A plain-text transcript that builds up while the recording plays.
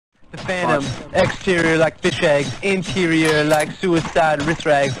The Phantom, exterior like fish eggs, interior like suicide wrist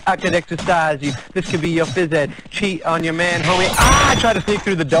rags. I could exercise you, this could be your phys ed. Cheat on your man, homie. I tried to sneak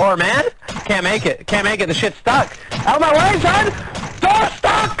through the door, man. Can't make it, the shit's stuck. Out of my way, son! Door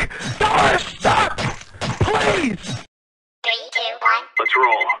stuck! Door stuck! Please! 3, 2, 1. Let's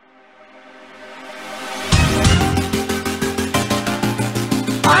roll.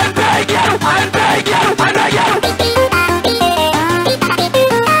 I beg you! I beg you! I beg you!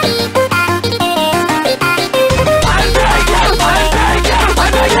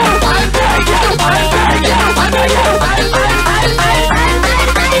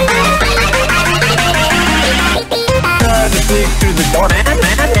 Through the door, man,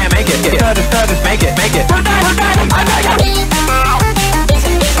 can't make it. Just make it. We're done, I beg you.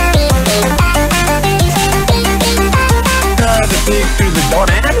 Just sneak through the door,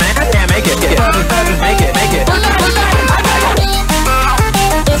 man, can't make it. Just make it. We're done,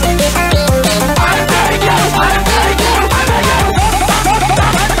 I beg you. I beg you.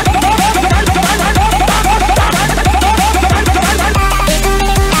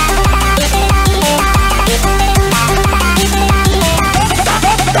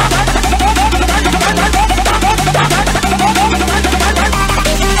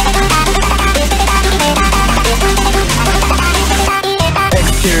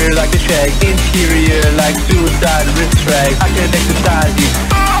 Exterior like a shag, interior like suicide wrist rag. I can exercise you.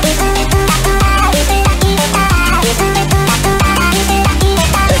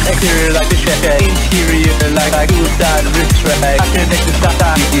 Exterior like a shag, interior like suicide wrist rag. I can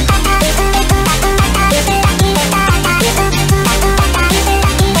exercise you.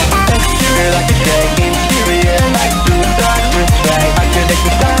 Exterior like a shag, interior like suicide wrist rag. I can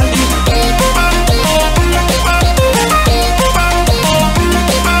exercise you.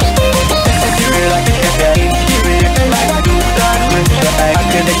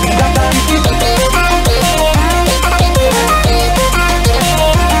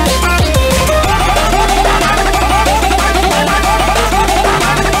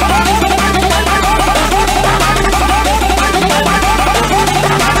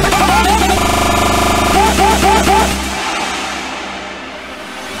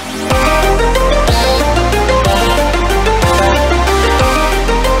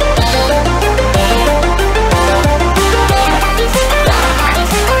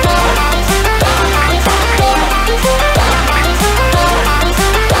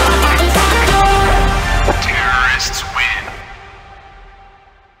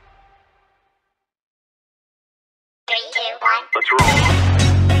 Let's roll.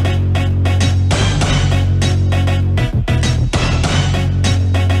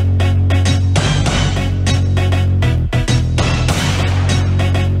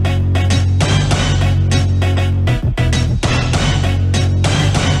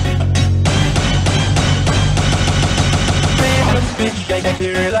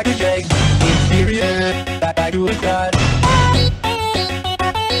 Exterior like a shag, interior like suicide.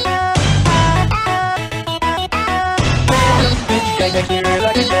 Exterior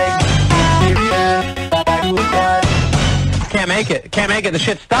like a shag, interior like suicide. Can't make it, the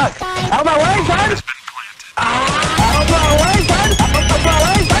shit's stuck. Out of my way, son! Out of my way, son! Out of my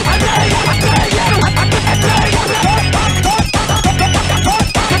way, son!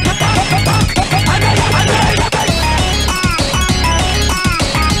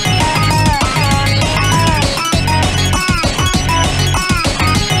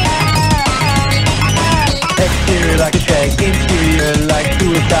 Exterior like a shag, interior like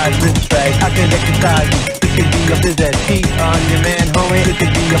suicide wrist rag. I can exercise you, this could be your phys ed. Cheat on your man, homie, this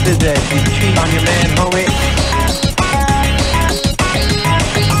could be your phys ed. You cheat on your man, homie.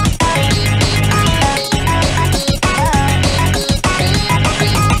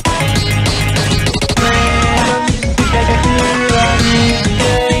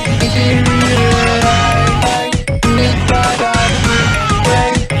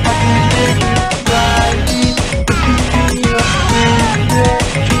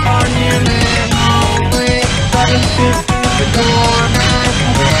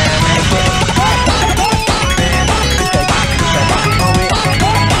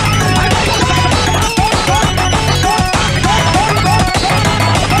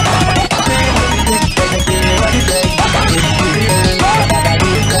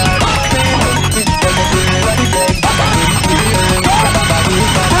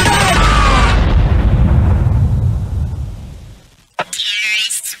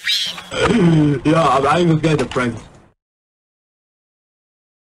 Yeah, I even get the prank.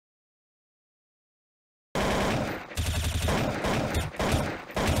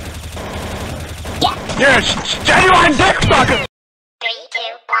 Yeah. You're a genuine dick sucker! 3, 2,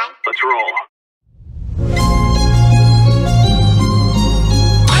 1. 1. Let's roll.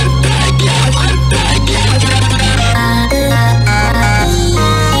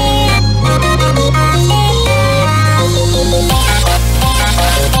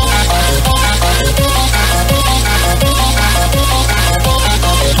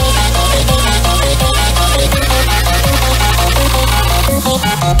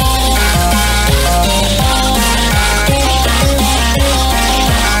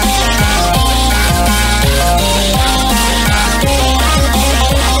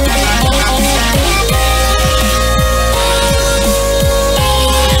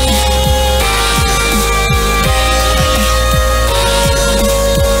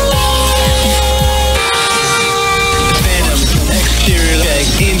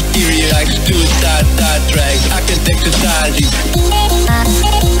 Interior like suicide, side drags. I can exercise you. Side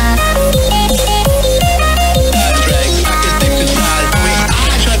drags. I can exercise.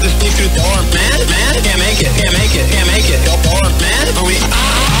 I tried to sneak through the door, man. Can't make it. Door, man. Can't make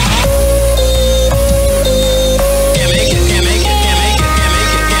it.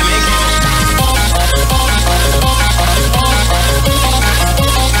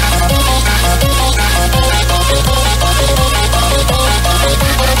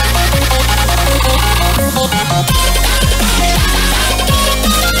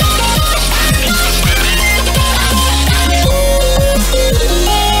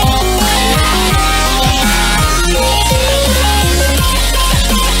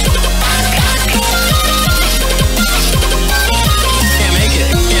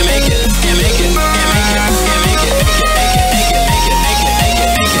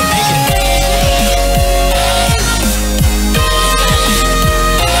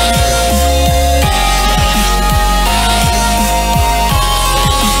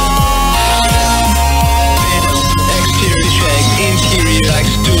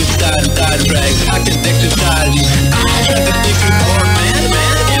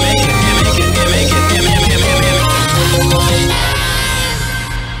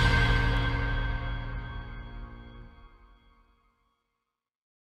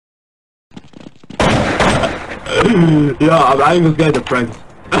 Yeah, I'm adding this guy to friends.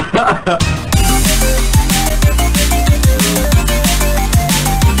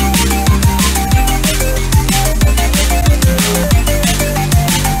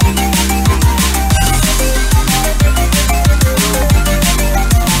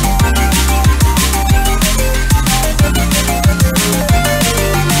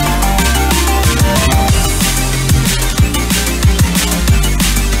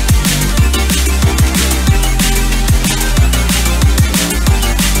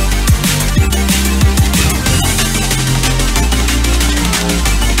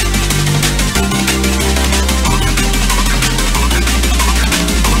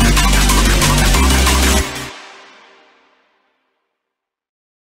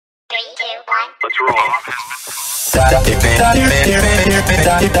 Let's roll.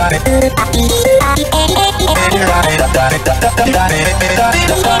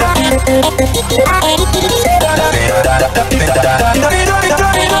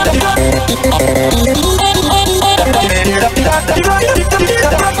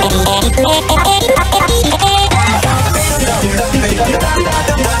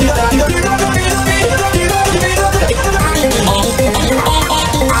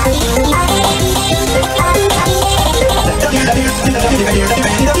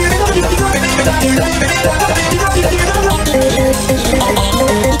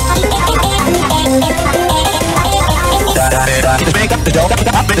 Make up the dough,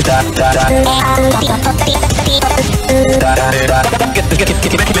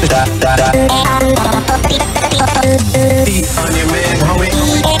 Feet on your man, homie.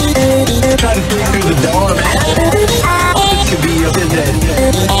 Try to sneak through the door, man. This could be your business.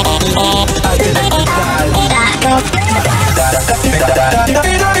 I can exercise.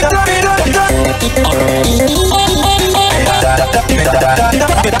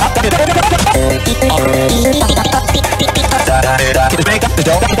 Make up the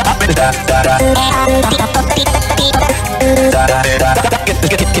dough,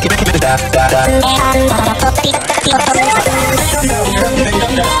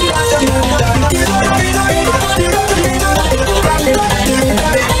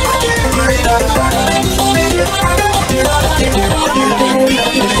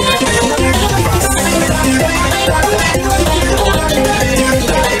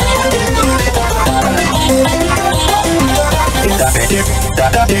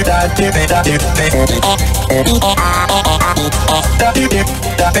 Let's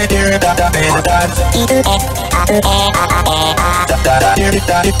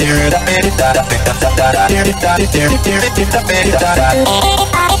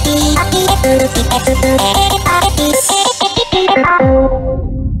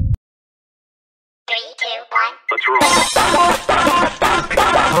roll.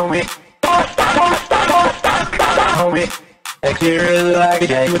 Homie, exterior like a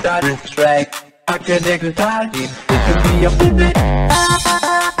gay without a strike. I could exercise, this could be your business.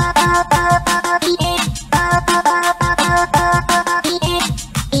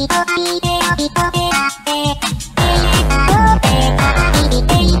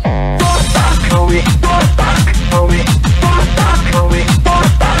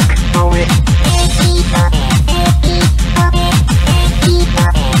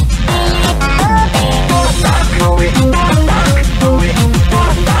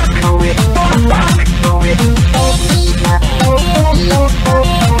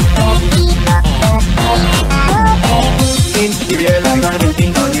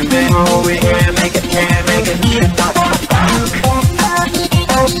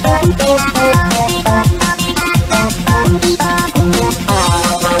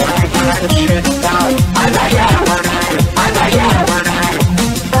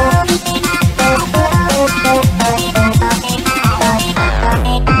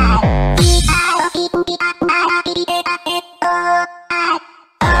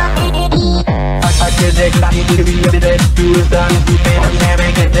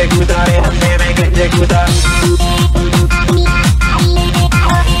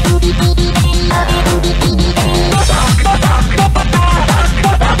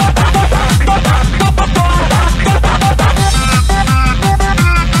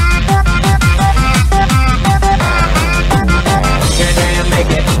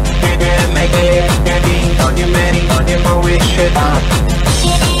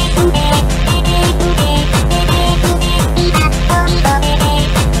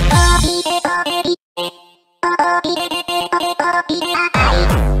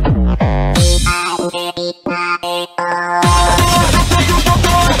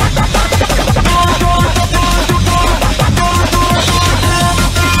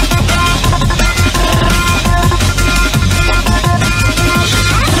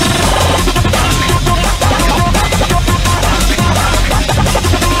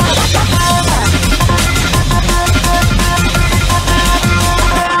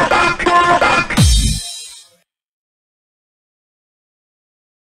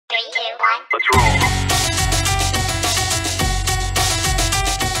 Let's roll.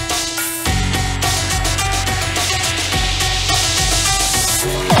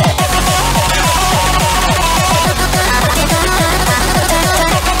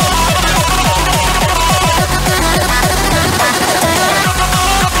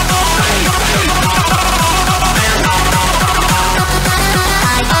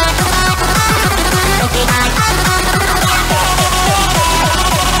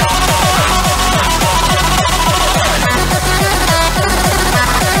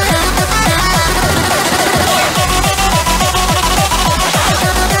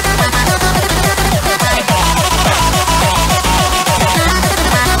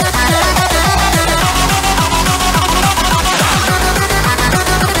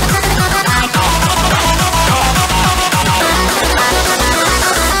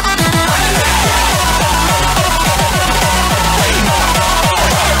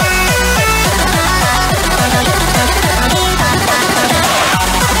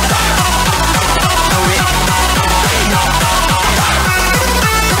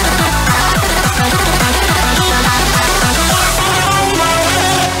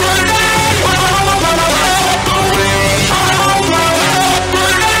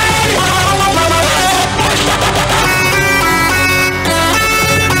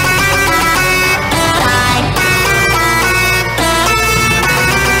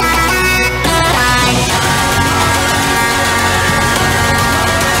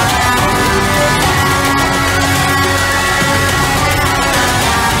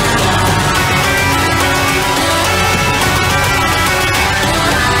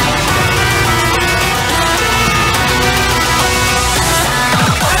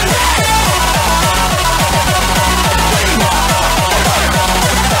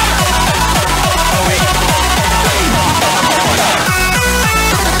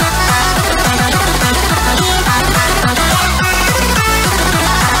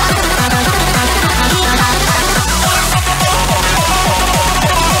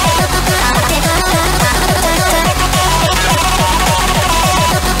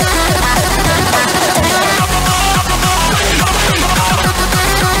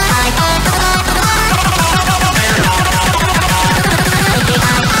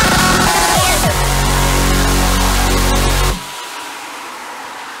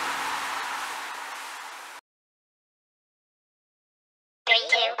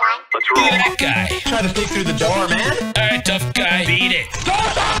 Let's Look roll. at that guy. Try to sneak through the door, man. Alright, tough guy. Beat it.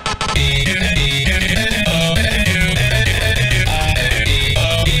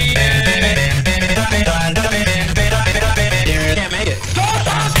 Can't make it.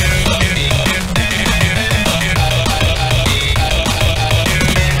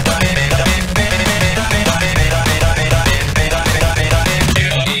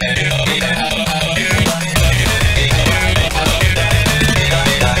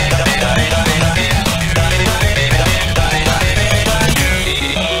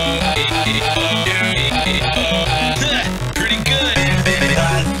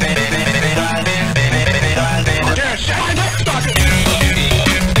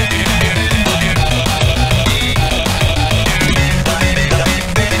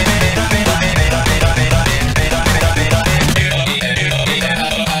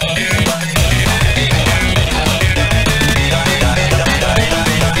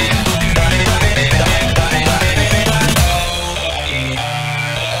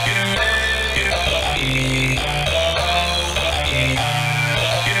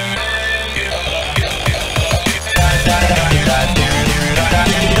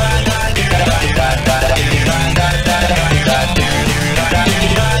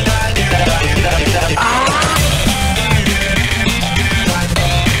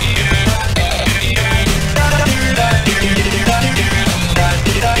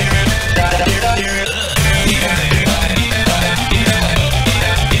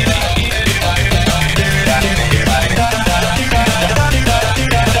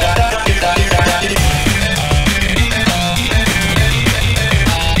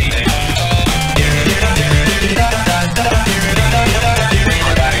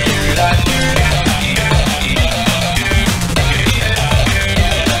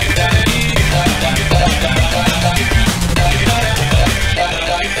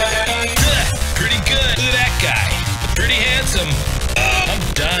 Pretty good. Pretty good. Look at that guy. Pretty handsome. I'm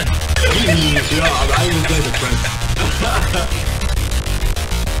done. Ja, aber eigentlich ist er der Prank.